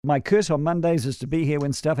My curse on Mondays is to be here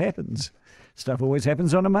when stuff happens. Stuff always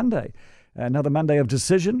happens on a Monday. Another Monday of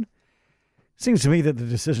decision. Seems to me that the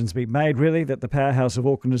decision's been made, really, that the powerhouse of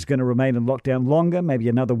Auckland is going to remain in lockdown longer, maybe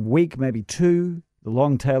another week, maybe two. The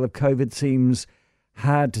long tail of COVID seems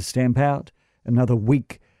hard to stamp out. Another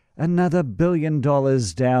week, another $1 billion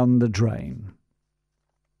down the drain.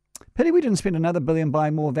 Pity we didn't spend another $1 billion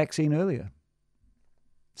buying more vaccine earlier,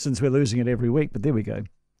 since we're losing it every week, but there we go.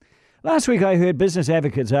 Last week I heard business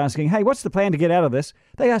advocates asking, hey, what's the plan to get out of this?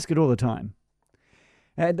 They ask it all the time.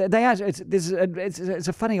 They ask, it's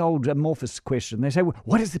a funny old amorphous question. They say, well,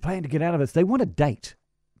 what is the plan to get out of this? They want a date.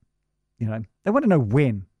 They want to know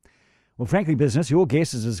when. Well, frankly, business, your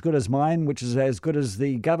guess is as good as mine, which is as good as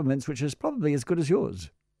the government's, which is probably as good as yours.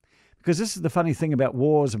 Because this is the funny thing about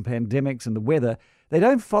wars and pandemics and the weather. They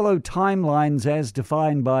don't follow timelines as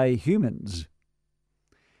defined by humans.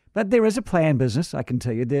 But there is a plan, business, I can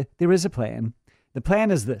tell you. There is a plan. The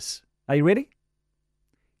plan is this. Are you ready?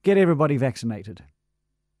 Get everybody vaccinated.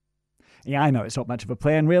 Yeah, I know it's not much of a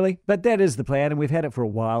plan, really, but that is the plan, and we've had it for a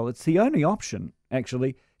while. It's the only option,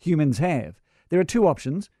 actually, humans have. There are two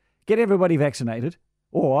options. Get everybody vaccinated,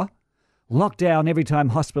 or lock down every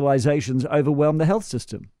time hospitalizations overwhelm the health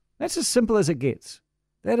system. That's as simple as it gets.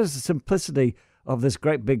 That is the simplicity of this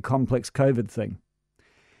great big complex COVID thing.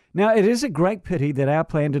 Now, it is a great pity that our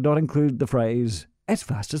plan did not include the phrase, as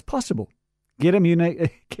fast as possible. Get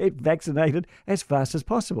vaccinated as fast as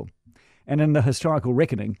possible. And in the historical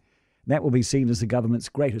reckoning, that will be seen as the government's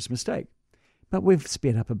greatest mistake. But we've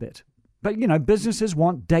sped up a bit. But, businesses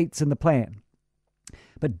want dates in the plan.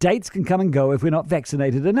 But dates can come and go if we're not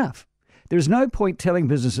vaccinated enough. There's no point telling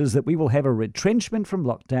businesses that we will have a retrenchment from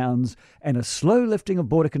lockdowns and a slow lifting of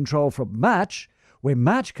border control from March, when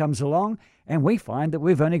March comes along and we find that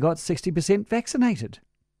we've only got 60% vaccinated.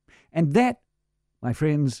 And that, my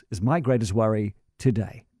friends, is my greatest worry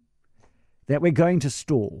today. That we're going to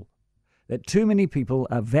stall. That too many people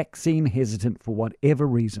are vaccine hesitant for whatever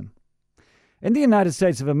reason. In the United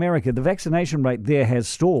States of America, the vaccination rate there has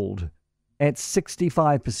stalled at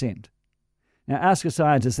 65%. Now, ask a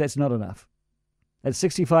scientist, that's not enough. At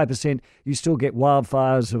 65%, you still get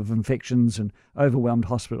wildfires of infections and overwhelmed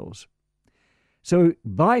hospitals. So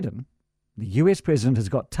Biden, the US president, has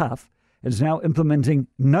got tough and is now implementing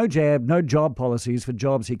no jab, no job policies for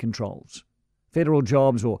jobs he controls. Federal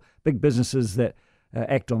jobs or big businesses that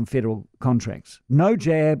act on federal contracts. No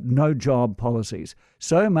jab, no job policies.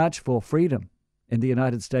 So much for freedom in the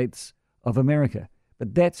United States of America.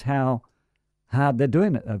 But that's how hard they're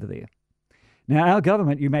doing it over there. Now, our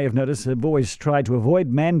government, you may have noticed, have always tried to avoid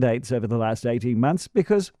mandates over the last 18 months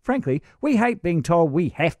because, frankly, we hate being told we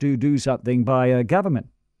have to do something by a government.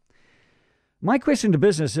 My question to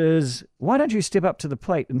business is, why don't you step up to the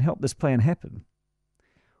plate and help this plan happen?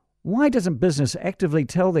 Why doesn't business actively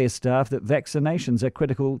tell their staff that vaccinations are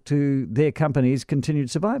critical to their company's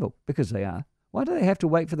continued survival? Because they are. Why do they have to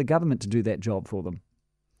wait for the government to do that job for them?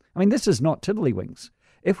 I mean, this is not tiddlywinks.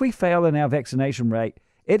 If we fail in our vaccination rate,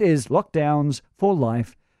 it is lockdowns for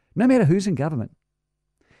life, no matter who's in government.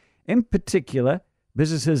 In particular,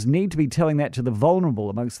 businesses need to be telling that to the vulnerable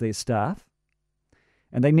amongst their staff,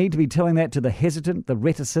 and they need to be telling that to the hesitant, the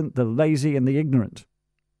reticent, the lazy, and the ignorant.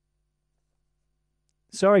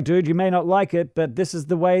 Sorry, dude, you may not like it, but this is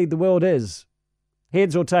the way the world is.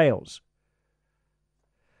 Heads or tails.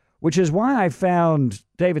 Which is why I found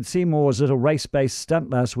David Seymour's little race-based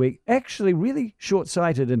stunt last week actually really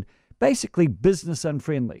short-sighted and basically business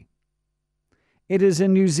unfriendly. It is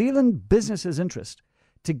in New Zealand businesses' interest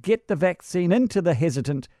to get the vaccine into the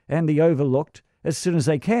hesitant and the overlooked as soon as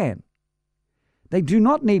they can. They do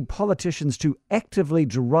not need politicians to actively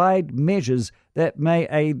deride measures that may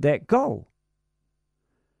aid that goal.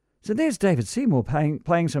 So there's David Seymour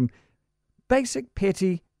playing some basic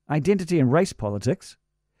petty identity and race politics,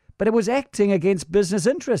 but it was acting against business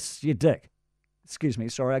interests, you dick. Excuse me,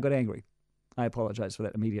 sorry, I got angry. I apologize for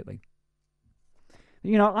that immediately.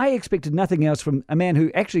 I expected nothing else from a man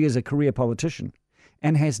who actually is a career politician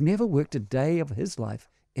and has never worked a day of his life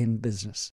in business.